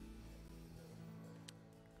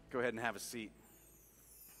Go ahead and have a seat.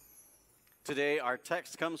 Today, our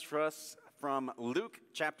text comes for us from Luke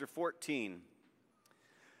chapter 14.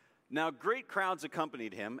 Now, great crowds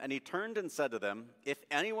accompanied him, and he turned and said to them, "If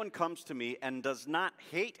anyone comes to me and does not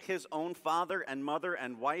hate his own father and mother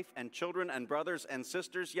and wife and children and brothers and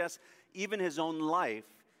sisters, yes, even his own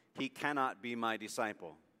life, he cannot be my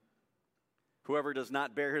disciple. Whoever does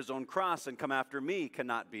not bear his own cross and come after me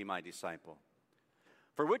cannot be my disciple.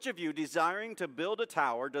 For which of you, desiring to build a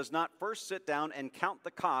tower, does not first sit down and count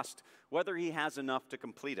the cost, whether he has enough to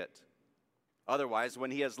complete it? Otherwise,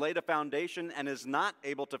 when he has laid a foundation and is not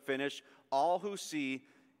able to finish, all who see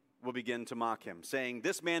will begin to mock him, saying,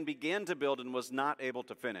 'This man began to build and was not able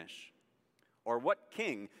to finish.' Or what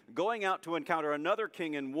king, going out to encounter another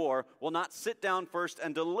king in war, will not sit down first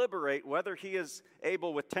and deliberate whether he is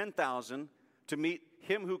able with 10,000 to meet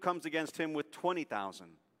him who comes against him with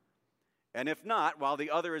 20,000? And if not, while the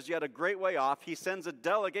other is yet a great way off, he sends a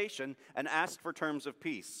delegation and asks for terms of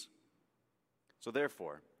peace. So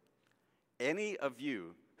therefore, any of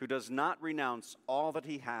you who does not renounce all that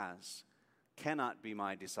he has cannot be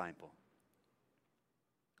my disciple."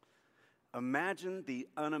 Imagine the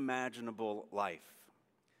unimaginable life.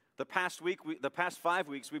 The past 5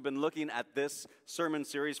 weeks, we've been looking at this sermon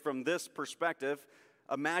series from this perspective.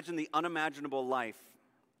 Imagine the unimaginable life.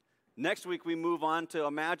 Next week, we move on to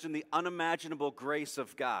imagine the unimaginable grace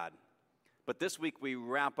of God. But this week, we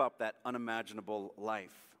wrap up that unimaginable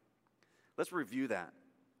life. Let's review that.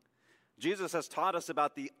 Jesus has taught us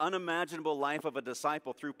about the unimaginable life of a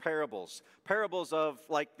disciple through parables. Parables of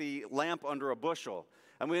like the lamp under a bushel.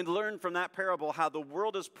 And we learn from that parable how the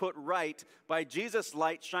world is put right by Jesus'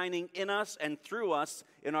 light shining in us and through us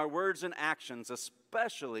in our words and actions,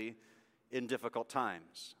 especially in difficult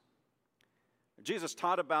times. Jesus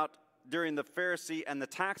taught about, during the Pharisee and the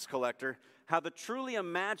tax collector, how the truly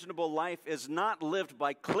imaginable life is not lived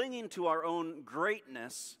by clinging to our own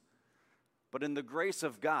greatness, but in the grace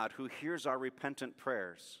of God who hears our repentant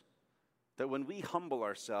prayers, that when we humble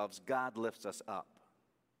ourselves, God lifts us up.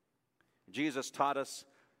 Jesus taught us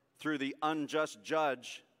through the unjust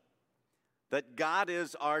judge that God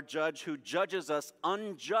is our judge who judges us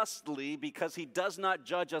unjustly because he does not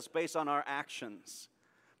judge us based on our actions,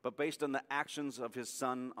 but based on the actions of his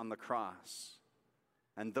Son on the cross.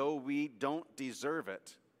 And though we don't deserve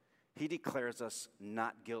it, he declares us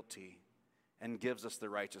not guilty and gives us the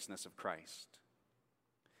righteousness of Christ.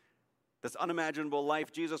 This unimaginable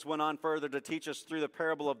life, Jesus went on further to teach us through the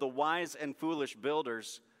parable of the wise and foolish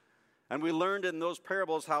builders. And we learned in those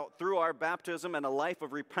parables how through our baptism and a life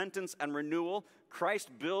of repentance and renewal,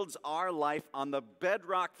 Christ builds our life on the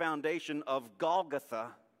bedrock foundation of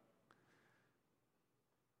Golgotha,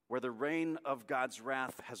 where the rain of God's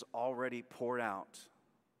wrath has already poured out.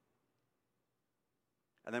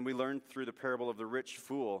 And then we learned through the parable of the rich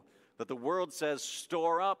fool that the world says,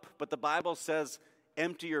 store up, but the Bible says,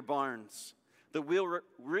 empty your barns. The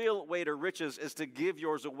real way to riches is to give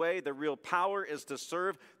yours away. The real power is to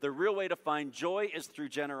serve. The real way to find joy is through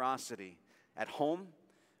generosity at home,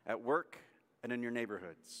 at work, and in your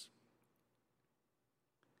neighborhoods.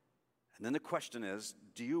 And then the question is,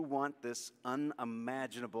 do you want this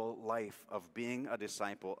unimaginable life of being a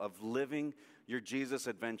disciple, of living your Jesus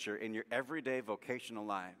adventure in your everyday vocational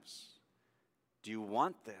lives? Do you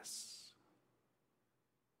want this?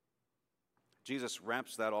 Jesus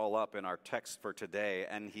wraps that all up in our text for today,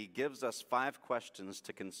 and he gives us 5 questions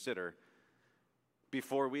to consider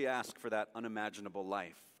before we ask for that unimaginable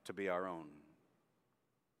life to be our own.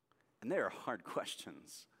 And they are hard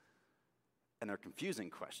questions, and they're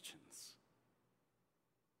confusing questions.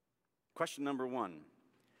 Question number 1.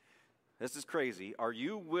 This is crazy. Are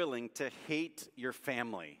you willing to hate your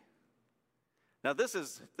family? Now, this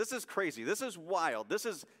is crazy. This is wild. This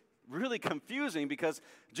is really confusing because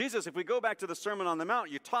Jesus, if we go back to the Sermon on the Mount,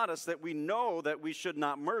 you taught us that we know that we should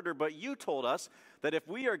not murder, but you told us that if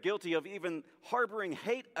we are guilty of even harboring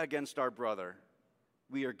hate against our brother,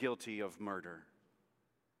 we are guilty of murder.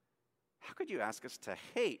 How could you ask us to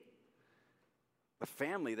hate the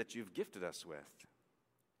family that you've gifted us with?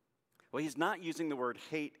 Well, he's not using the word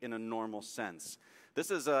hate in a normal sense. This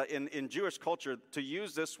is, in Jewish culture, to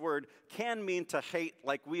use this word can mean to hate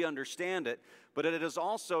like we understand it, but it is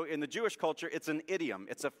also, in the Jewish culture, it's an idiom.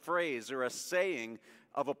 It's a phrase or a saying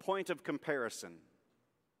of a point of comparison.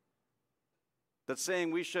 That's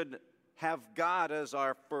saying we should have God as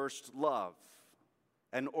our first love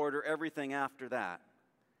and order everything after that.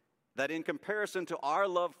 That in comparison to our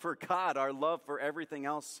love for God, our love for everything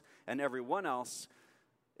else and everyone else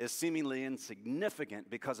is seemingly insignificant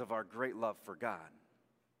because of our great love for God.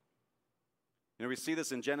 You know, we see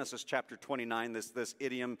this in Genesis chapter 29, this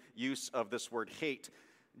idiom use of this word hate.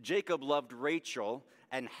 Jacob loved Rachel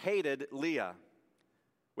and hated Leah,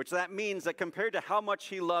 which that means that compared to how much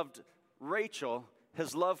he loved Rachel,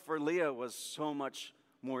 his love for Leah was so much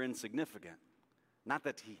more insignificant. Not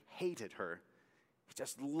that he hated her, he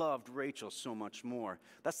just loved Rachel so much more.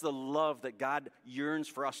 That's the love that God yearns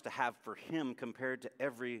for us to have for him compared to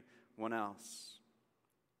everyone else.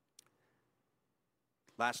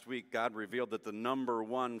 Last week, God revealed that the number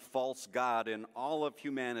one false god in all of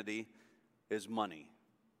humanity is money.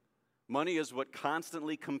 Money is what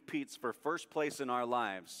constantly competes for first place in our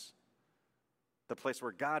lives, the place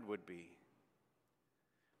where God would be.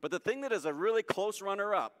 But the thing that is a really close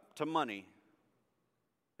runner-up to money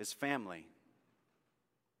is family,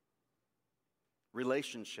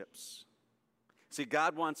 relationships. See,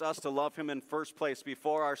 God wants us to love him in first place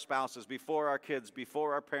before our spouses, before our kids,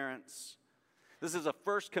 before our parents. This is a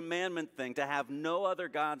first commandment thing, to have no other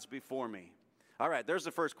gods before me. All right, there's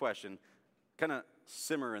the first question. Kind of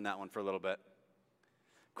simmer in that one for a little bit.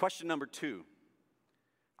 Question number 2.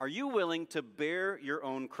 Are you willing to bear your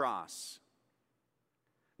own cross?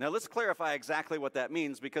 Now, let's clarify exactly what that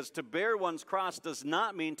means, because to bear one's cross does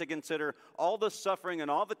not mean to consider all the suffering and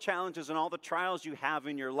all the challenges and all the trials you have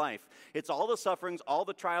in your life. It's all the sufferings, all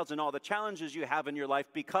the trials, and all the challenges you have in your life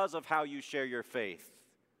because of how you share your faith,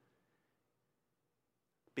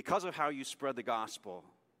 because of how you spread the gospel,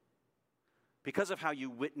 because of how you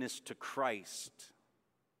witness to Christ.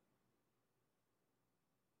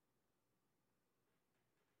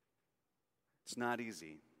 It's not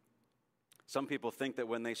easy. Some people think that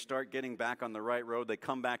when they start getting back on the right road, they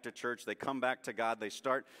come back to church, they come back to God, they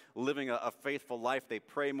start living a faithful life, they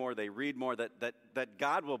pray more, they read more, that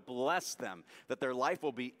God will bless them, that their life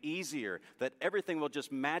will be easier, that everything will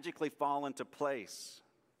just magically fall into place.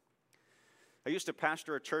 I used to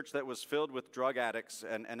pastor a church that was filled with drug addicts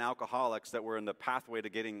and alcoholics that were in the pathway to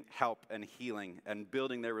getting help and healing and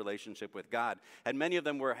building their relationship with God. And many of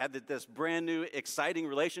them had this brand new, exciting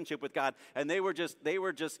relationship with God, and they were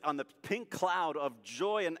just on the pink cloud of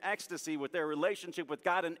joy and ecstasy with their relationship with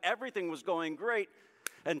God, and everything was going great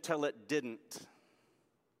until it didn't.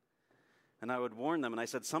 And I would warn them, and I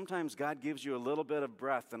said, sometimes God gives you a little bit of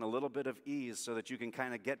breath and a little bit of ease so that you can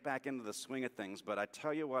kind of get back into the swing of things. But I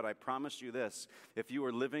tell you what, I promise you this, if you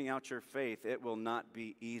are living out your faith, it will not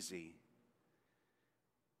be easy.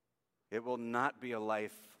 It will not be a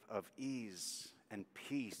life of ease and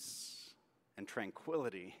peace and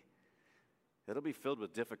tranquility. It'll be filled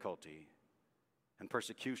with difficulty and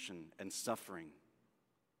persecution and suffering.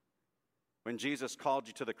 When Jesus called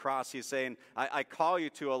you to the cross, he's saying, I call you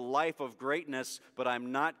to a life of greatness, but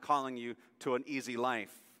I'm not calling you to an easy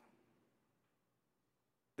life.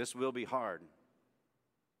 This will be hard.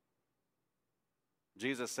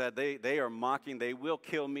 Jesus said, they are mocking, they will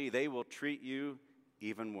kill me, they will treat you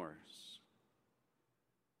even worse.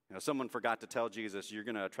 You know, someone forgot to tell Jesus, you're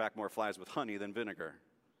going to attract more flies with honey than vinegar.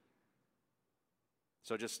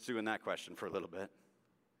 So just stew in that question for a little bit.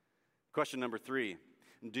 Question number 3.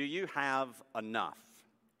 Do you have enough?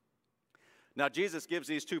 Now, Jesus gives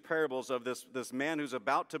these 2 parables of this man who's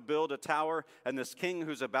about to build a tower and this king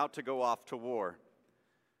who's about to go off to war.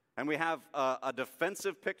 And we have a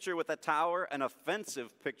defensive picture with a tower, an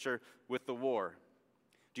offensive picture with the war.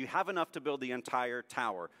 Do you have enough to build the entire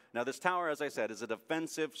tower? Now, this tower, as I said, is a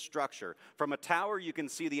defensive structure. From a tower, you can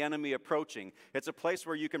see the enemy approaching. It's a place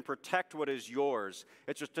where you can protect what is yours.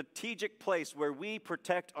 It's a strategic place where we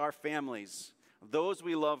protect our families, those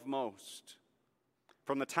we love most.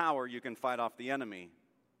 From the tower, you can fight off the enemy.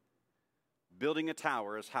 Building a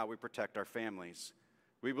tower is how we protect our families.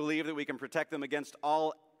 We believe that we can protect them against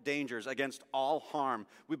all dangers, against all harm.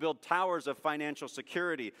 We build towers of financial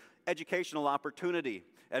security, educational opportunity,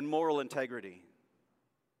 and moral integrity.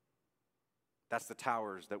 That's the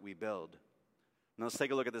towers that we build. Now let's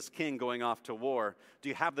take a look at this king going off to war. Do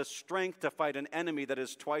you have the strength to fight an enemy that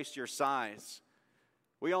is twice your size?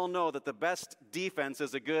 We all know that the best defense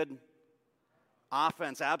is a good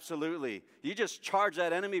offense, absolutely. You just charge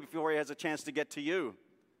that enemy before he has a chance to get to you.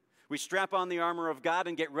 We strap on the armor of God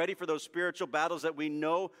and get ready for those spiritual battles that we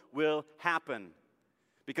know will happen.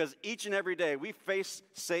 Because each and every day we face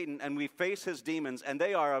Satan and we face his demons, and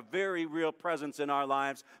they are a very real presence in our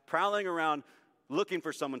lives, prowling around looking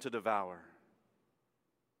for someone to devour.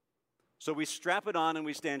 So we strap it on and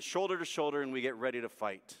we stand shoulder to shoulder and we get ready to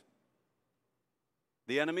fight.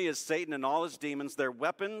 The enemy is Satan and all his demons. Their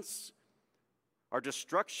weapons are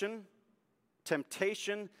destruction,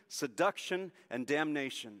 temptation, seduction, and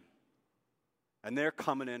damnation. And they're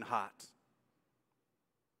coming in hot.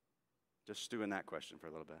 Just stew in that question for a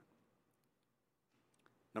little bit.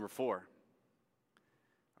 Number 4,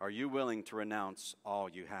 are you willing to renounce all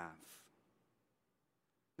you have?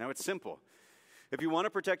 Now, it's simple. If you want to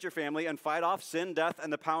protect your family and fight off sin, death,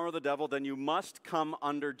 and the power of the devil, then you must come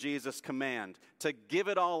under Jesus' command to give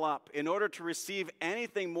it all up. In order to receive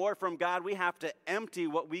anything more from God, we have to empty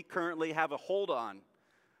what we currently have a hold on,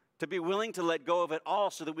 to be willing to let go of it all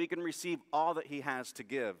so that we can receive all that he has to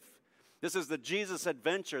give. This is the Jesus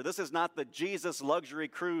adventure. This is not the Jesus luxury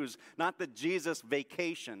cruise, not the Jesus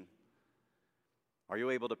vacation. Are you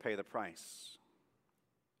able to pay the price?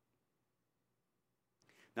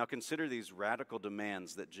 Now consider these radical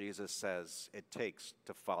demands that Jesus says it takes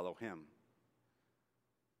to follow him.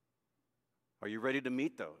 Are you ready to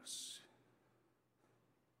meet those?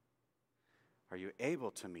 Are you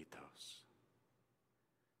able to meet those?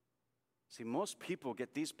 See, most people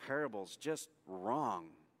get these parables just wrong.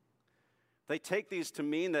 They take these to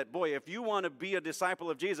mean that, boy, if you want to be a disciple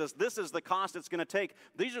of Jesus, this is the cost it's going to take.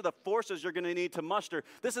 These are the forces you're going to need to muster.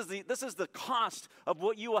 This is the cost of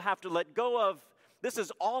what you will have to let go of. This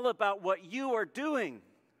is all about what you are doing.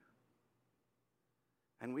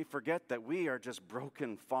 And we forget that we are just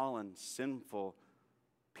broken, fallen, sinful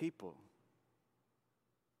people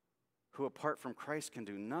who, apart from Christ, can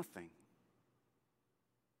do nothing.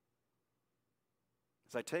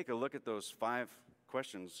 As I take a look at those 5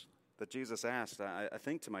 questions that Jesus asked, I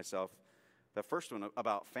think to myself, the first one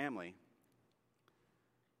about family.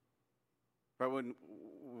 But when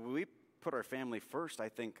we put our family first, I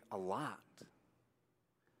think a lot.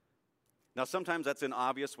 Now, sometimes that's in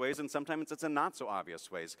obvious ways, and sometimes it's in not-so-obvious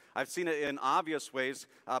ways. I've seen it in obvious ways.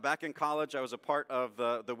 Back in college, I was a part of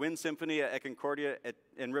the Wind Symphony at Concordia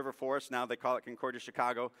in River Forest. Now they call it Concordia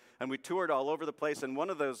Chicago. And we toured all over the place, and one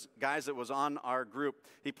of those guys that was on our group,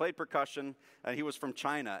 he played percussion, and he was from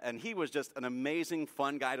China. And he was just an amazing,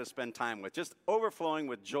 fun guy to spend time with, just overflowing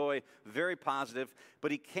with joy, very positive.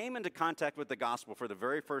 But he came into contact with the gospel for the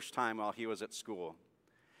very first time while he was at school.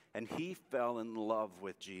 And he fell in love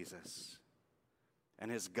with Jesus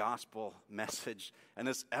and his gospel message and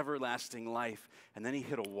this everlasting life. And then he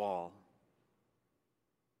hit a wall.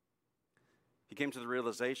 He came to the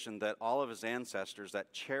realization that all of his ancestors,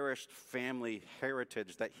 that cherished family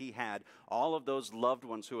heritage that he had, all of those loved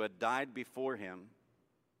ones who had died before him,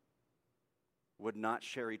 would not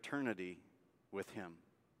share eternity with him.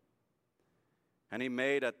 And he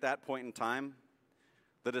made, at that point in time,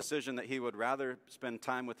 the decision that he would rather spend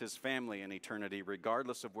time with his family in eternity,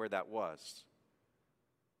 regardless of where that was,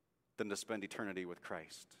 than to spend eternity with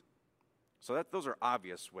Christ. So those are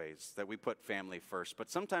obvious ways that we put family first.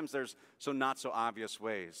 But sometimes there's not so obvious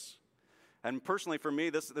ways. And personally for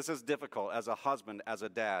me, this is difficult as a husband, as a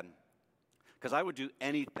dad, because I would do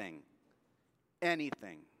anything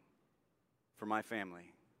for my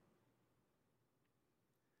family.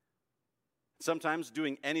 Sometimes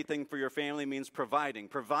doing anything for your family means providing.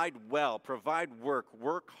 Provide well, provide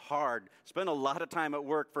work hard, spend a lot of time at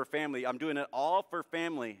work for family. I'm doing it all for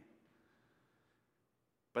family.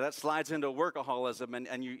 But that slides into workaholism,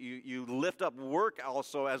 and you lift up work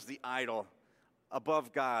also as the idol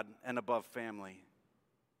above God and above family.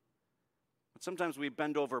 But sometimes we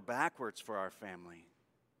bend over backwards for our family,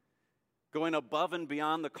 going above and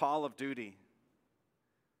beyond the call of duty,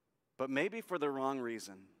 but maybe for the wrong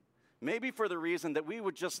reason. Maybe for the reason that we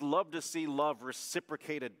would just love to see love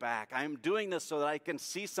reciprocated back. I am doing this so that I can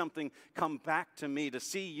see something come back to me, to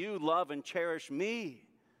see you love and cherish me.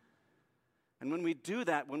 And when we do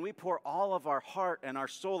that, when we pour all of our heart and our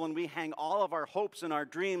soul and we hang all of our hopes and our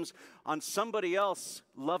dreams on somebody else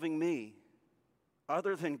loving me,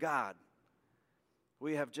 other than God,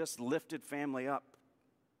 we have just lifted family up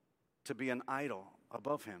to be an idol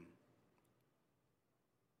above him.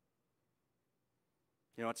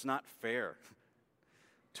 You know, it's not fair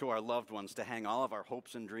to our loved ones to hang all of our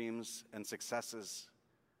hopes and dreams and successes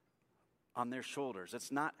on their shoulders.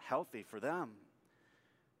 It's not healthy for them.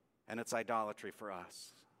 And it's idolatry for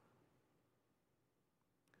us.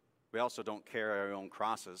 We also don't carry our own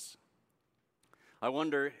crosses. I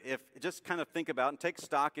wonder if, just kind of think about and take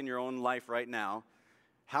stock in your own life right now.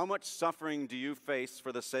 How much suffering do you face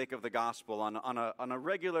for the sake of the gospel on a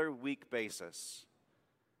regular week basis?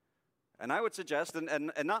 And I would suggest,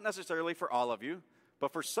 and not necessarily for all of you,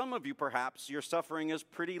 but for some of you perhaps, your suffering is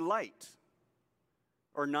pretty light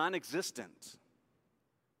or non-existent,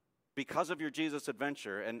 because of your Jesus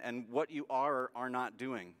adventure and what you are or are not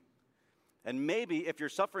doing. And maybe if your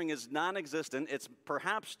suffering is non-existent, it's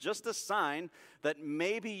perhaps just a sign that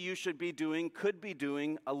maybe you could be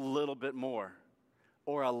doing a little bit more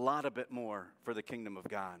or a lot a bit more for the kingdom of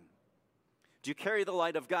God. Do you carry the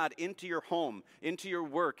light of God into your home, into your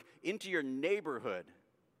work, into your neighborhood?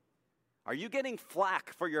 Are you getting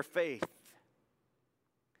flack for your faith?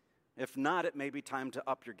 If not, it may be time to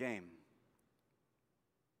up your game.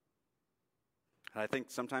 And I think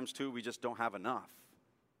sometimes, too, we just don't have enough.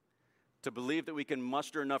 To believe that we can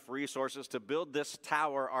muster enough resources to build this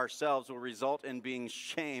tower ourselves will result in being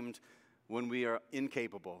shamed when we are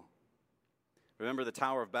incapable. Remember the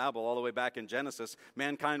Tower of Babel all the way back in Genesis.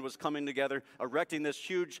 Mankind was coming together, erecting this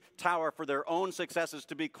huge tower for their own successes,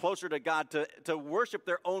 to be closer to God, to worship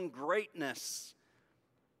their own greatness,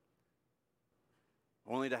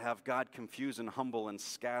 only to have God confuse and humble and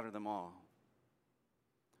scatter them all.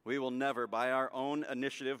 We will never, by our own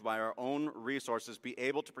initiative, by our own resources, be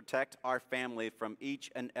able to protect our family from each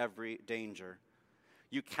and every danger.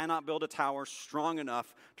 You cannot build a tower strong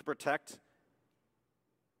enough to protect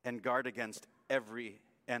and guard against every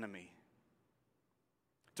enemy.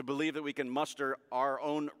 To believe that we can muster our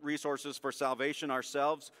own resources for salvation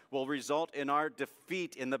ourselves will result in our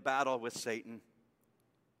defeat in the battle with Satan.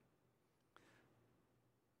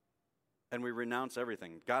 And we renounce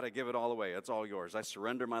everything. God, I give it all away. It's all yours. I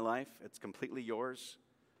surrender my life. It's completely yours.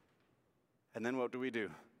 And then what do?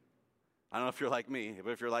 I don't know if you're like me,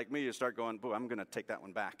 but if you're like me, you start going, boo, I'm going to take that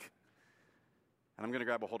one back. And I'm going to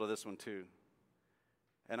grab a hold of this one too.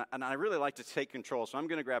 And I really like to take control, so I'm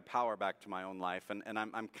going to grab power back to my own life. And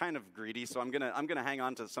I'm kind of greedy, so I'm going to hang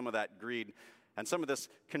on to some of that greed and some of this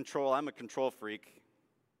control. I'm a control freak.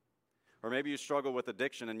 Or maybe you struggle with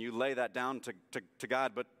addiction and you lay that down to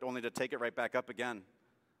God, but only to take it right back up again.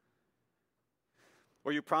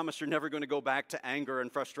 Or you promise you're never going to go back to anger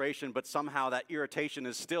and frustration, but somehow that irritation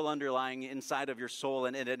is still underlying inside of your soul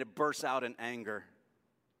and it bursts out in anger.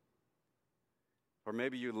 Or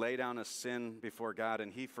maybe you lay down a sin before God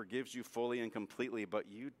and He forgives you fully and completely, but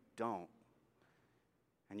you don't.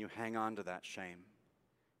 And you hang on to that shame.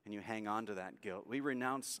 And you hang on to that guilt. We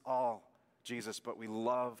renounce all, Jesus, but we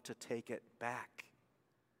love to take it back.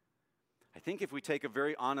 I think if we take a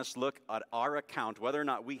very honest look at our account, whether or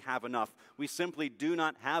not we have enough, we simply do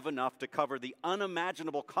not have enough to cover the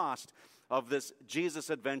unimaginable cost of this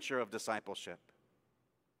Jesus adventure of discipleship.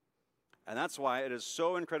 And that's why it is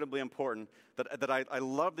so incredibly important that I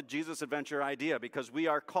love the Jesus adventure idea, because we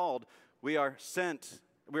are called, we are sent,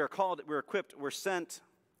 we are called, we're equipped, we're sent.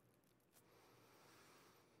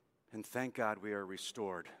 And thank God we are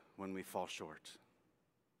restored when we fall short.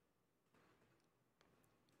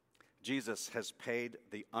 Jesus has paid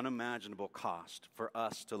the unimaginable cost for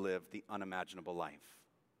us to live the unimaginable life.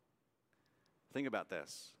 Think about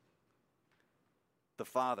this. The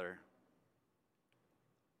Father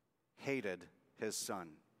hated His Son,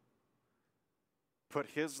 put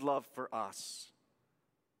His love for us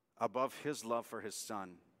above His love for His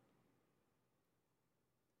Son.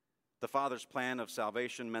 The Father's plan of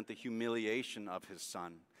salvation meant the humiliation of His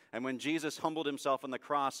Son. And when Jesus humbled Himself on the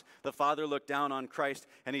cross, the Father looked down on Christ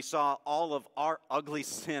and He saw all of our ugly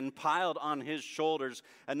sin piled on His shoulders.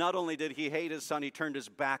 And not only did He hate His Son, He turned His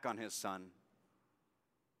back on His Son.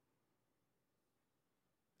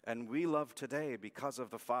 And we love today because of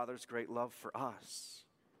the Father's great love for us.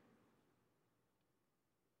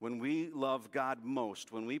 When we love God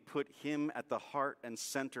most, when we put Him at the heart and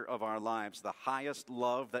center of our lives, the highest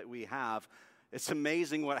love that we have, it's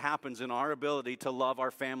amazing what happens in our ability to love our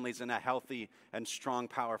families in a healthy and strong,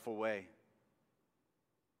 powerful way.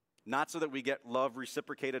 Not so that we get love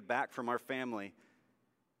reciprocated back from our family,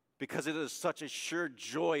 because it is such a sure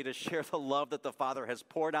joy to share the love that the Father has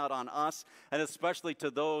poured out on us, and especially to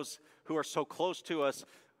those who are so close to us.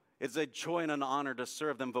 It's a joy and an honor to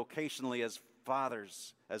serve them vocationally as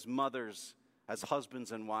fathers, as mothers, as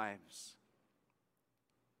husbands and wives.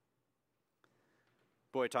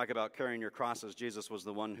 Boy, talk about carrying your crosses. Jesus was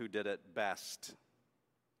the one who did it best.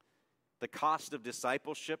 The cost of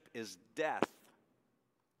discipleship is death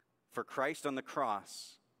for Christ on the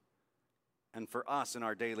cross and for us in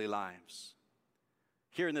our daily lives.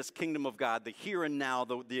 Here in this kingdom of God, the here and now,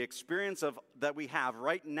 the experience that we have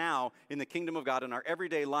right now in the kingdom of God in our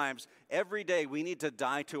everyday lives, every day we need to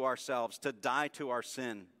die to ourselves, to die to our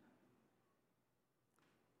sin,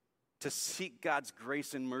 to seek God's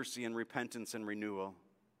grace and mercy and repentance and renewal.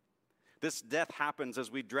 This death happens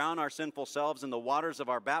as we drown our sinful selves in the waters of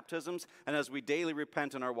our baptisms and as we daily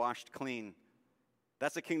repent and are washed clean.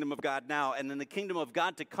 That's the kingdom of God now. And in the kingdom of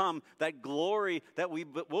God to come, that glory that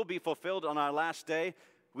will be fulfilled on our last day,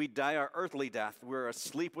 we die our earthly death. We're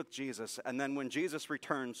asleep with Jesus. And then when Jesus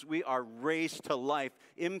returns, we are raised to life,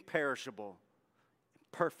 imperishable,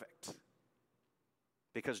 perfect,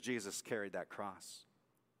 because Jesus carried that cross.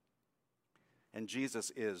 And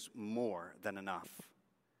Jesus is more than enough.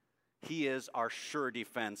 He is our sure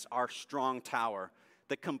defense, our strong tower,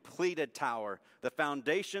 the completed tower. The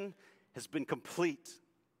foundation has been complete.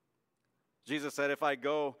 Jesus said, if I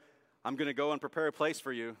go, I'm going to go and prepare a place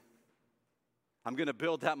for you. I'm going to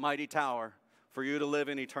build that mighty tower for you to live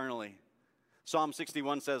in eternally. Psalm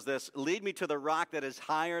 61 says this, lead me to the rock that is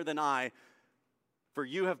higher than I, for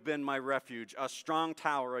you have been my refuge, a strong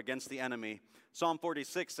tower against the enemy. Psalm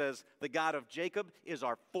 46 says, the God of Jacob is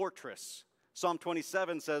our fortress. Psalm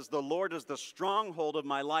 27 says, the Lord is the stronghold of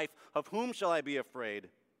my life. Of whom shall I be afraid?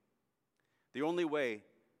 The only way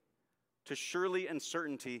to surely and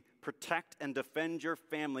certainty protect and defend your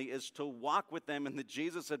family is to walk with them in the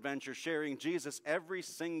Jesus adventure, sharing Jesus every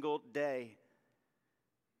single day,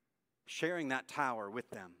 sharing that tower with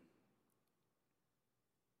them.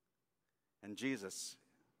 And Jesus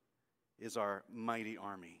is our mighty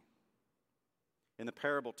army. In the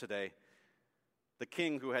parable today, the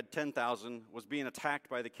king who had 10,000 was being attacked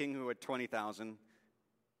by the king who had 20,000,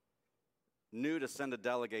 knew to send a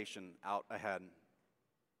delegation out ahead.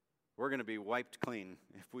 We're going to be wiped clean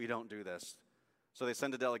if we don't do this. So they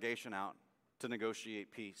send a delegation out to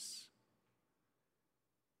negotiate peace.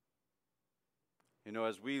 You know,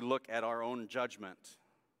 as we look at our own judgment,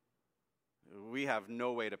 we have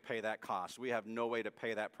no way to pay that cost. We have no way to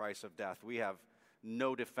pay that price of death. We have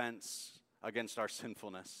no defense against our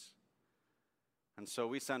sinfulness. And so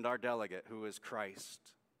we send our delegate, who is Christ,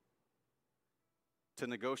 to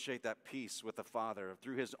negotiate that peace with the Father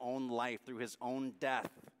through his own life, through his own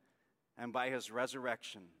death, and by his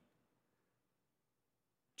resurrection.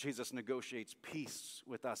 Jesus negotiates peace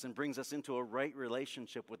with us and brings us into a right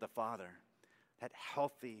relationship with the Father. That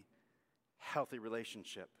healthy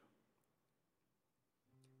relationship.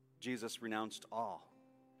 Jesus renounced all.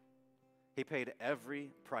 He paid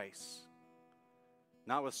every price.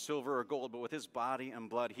 Not with silver or gold, but with his body and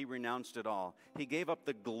blood, he renounced it all. He gave up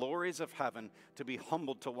the glories of heaven to be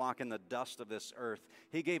humbled to walk in the dust of this earth.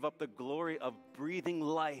 He gave up the glory of breathing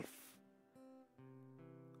life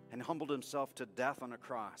and humbled himself to death on a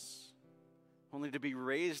cross, only to be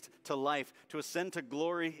raised to life, to ascend to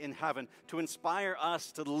glory in heaven, to inspire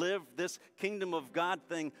us to live this kingdom of God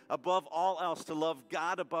thing above all else, to love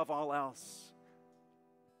God above all else.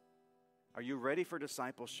 Are you ready for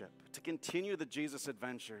discipleship, to continue the Jesus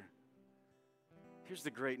adventure? Here's the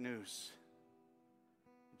great news.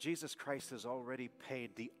 Jesus Christ has already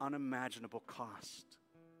paid the unimaginable cost.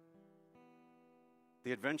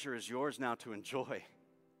 The adventure is yours now to enjoy,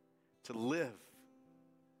 to live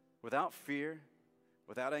without fear,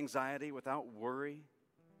 without anxiety, without worry,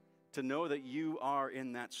 to know that you are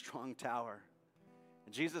in that strong tower.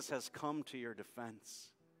 And Jesus has come to your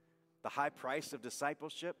defense. The high price of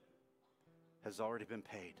discipleship has already been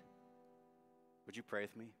paid. Would you pray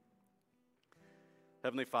with me?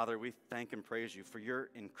 Heavenly Father, we thank and praise you for your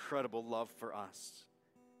incredible love for us.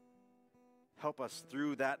 Help us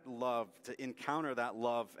through that love to encounter that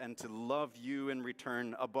love and to love you in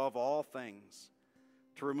return above all things,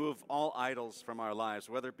 to remove all idols from our lives,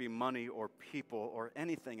 whether it be money or people or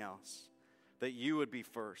anything else, that you would be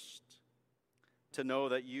first, to know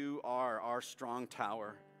that you are our strong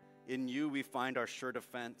tower. In you we find our sure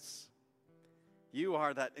defense. You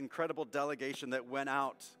are that incredible delegation that went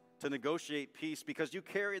out to negotiate peace because you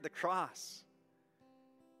carried the cross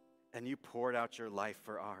and you poured out your life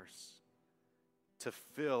for ours to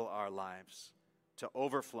fill our lives to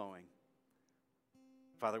overflowing.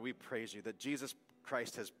 Father, we praise you that Jesus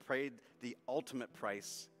Christ has paid the ultimate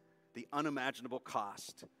price, the unimaginable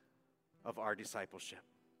cost of our discipleship,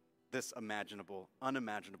 this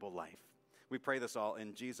unimaginable life. We pray this all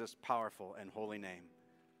in Jesus' powerful and holy name.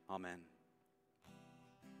 Amen.